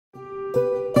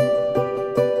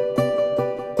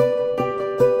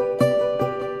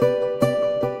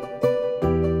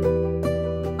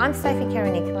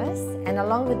Sophie Nicholas, and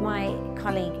along with my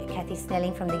colleague Kathy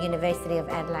Snelling from the University of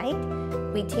Adelaide,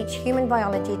 we teach human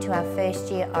biology to our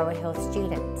first year oral health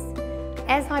students.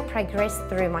 As I progressed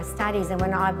through my studies and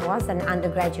when I was an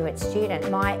undergraduate student,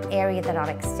 my area that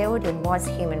I excelled in was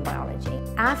human biology.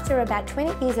 After about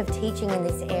 20 years of teaching in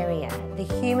this area, the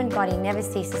human body never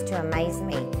ceases to amaze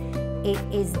me. It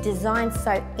is designed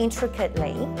so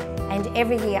intricately, and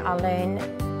every year I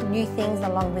learn new things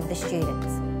along with the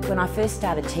students. When I first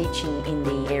started teaching in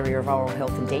the area of oral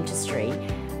health and dentistry,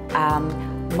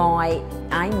 my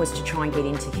aim was to try and get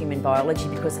into human biology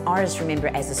because I just remember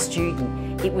as a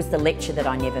student, it was the lecture that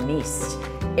I never missed.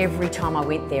 Every time I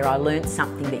went there, I learnt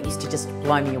something that used to just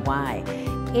blow me away.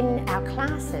 In our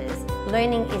classes,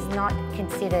 learning is not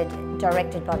considered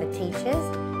directed by the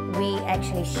teachers. We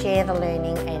actually share the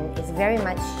learning and it's very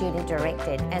much student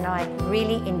directed, and I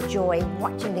really enjoy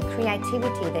watching the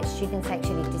creativity that students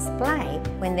actually display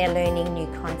when they're learning new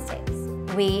concepts.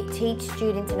 We teach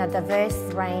students in a diverse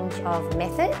range of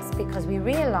methods because we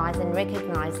realise and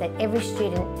recognise that every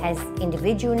student has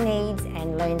individual needs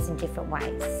and learns in different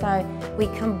ways. So we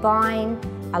combine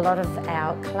a lot of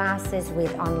our classes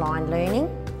with online learning.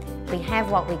 We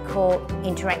have what we call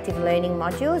interactive learning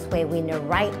modules where we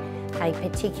narrate a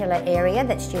particular area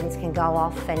that students can go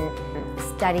off and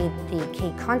study the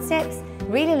key concepts,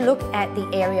 really look at the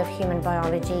area of human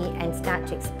biology and start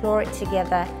to explore it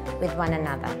together with one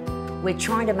another. We're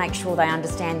trying to make sure they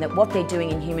understand that what they're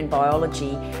doing in human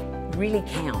biology really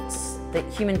counts, that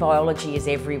human biology is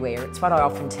everywhere. It's what I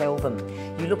often tell them.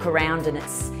 You look around and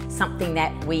it's something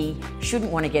that we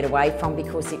shouldn't want to get away from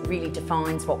because it really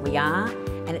defines what we are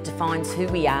and it defines who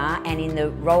we are, and in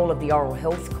the role of the oral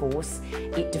health course,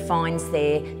 it defines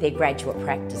their graduate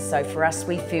practice. So for us,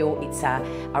 we feel it's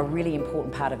a really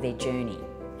important part of their journey.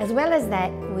 As well as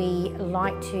that, we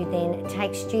like to then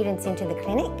take students into the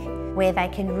clinic where they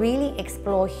can really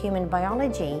explore human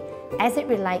biology as it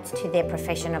relates to their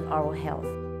profession of oral health.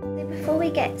 Before we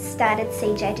get started,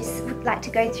 CJ, I just would like to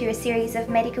go through a series of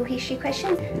medical history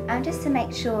questions just to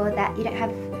make sure that you don't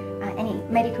have any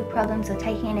medical problems or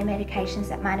taking any medications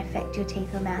that might affect your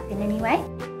teeth or mouth in any way.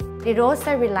 It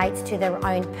also relates to their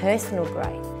own personal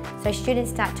growth. So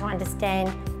students start to understand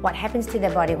what happens to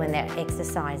their body when they're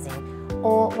exercising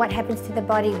or what happens to the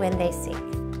body when they're sick.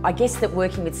 I guess that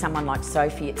working with someone like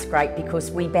Sophie, it's great because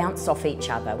we bounce off each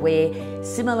other. We're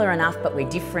similar enough, but we're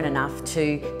different enough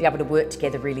to be able to work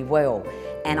together really well.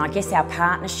 And I guess our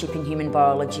partnership in human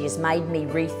biology has made me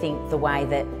rethink the way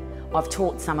that I've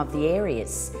taught some of the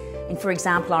areas. And for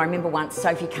example, I remember once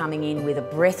Sophie coming in with a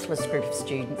breathless group of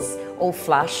students, all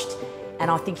flushed, and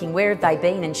I'm thinking, where have they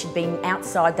been? And she'd been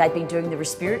outside, they'd been doing the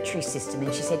respiratory system,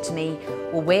 and she said to me,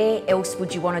 well, where else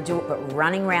would you want to do it but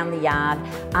running around the yard,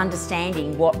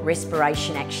 understanding what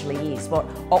respiration actually is, what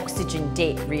oxygen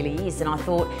debt really is. And I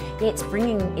thought, yeah, it's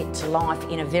bringing it to life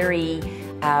in a very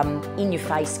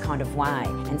in-your-face kind of way.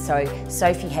 And so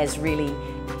Sophie has really,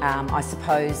 I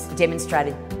suppose,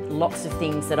 demonstrated lots of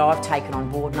things that I've taken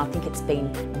on board, and I think it's been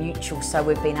mutual, so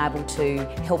we've been able to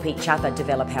help each other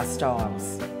develop our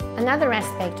styles. Another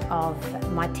aspect of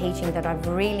my teaching that I've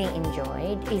really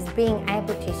enjoyed is being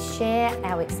able to share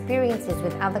our experiences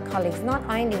with other colleagues, not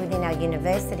only within our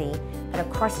university, but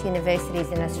across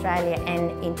universities in Australia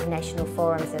and international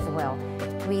forums as well.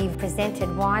 We've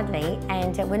presented widely,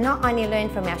 and we not only learn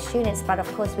from our students, but of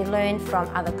course we learn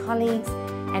from other colleagues,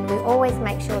 and we always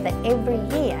make sure that every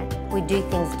year we do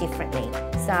things differently.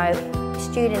 So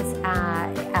students are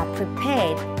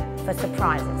prepared for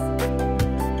surprises.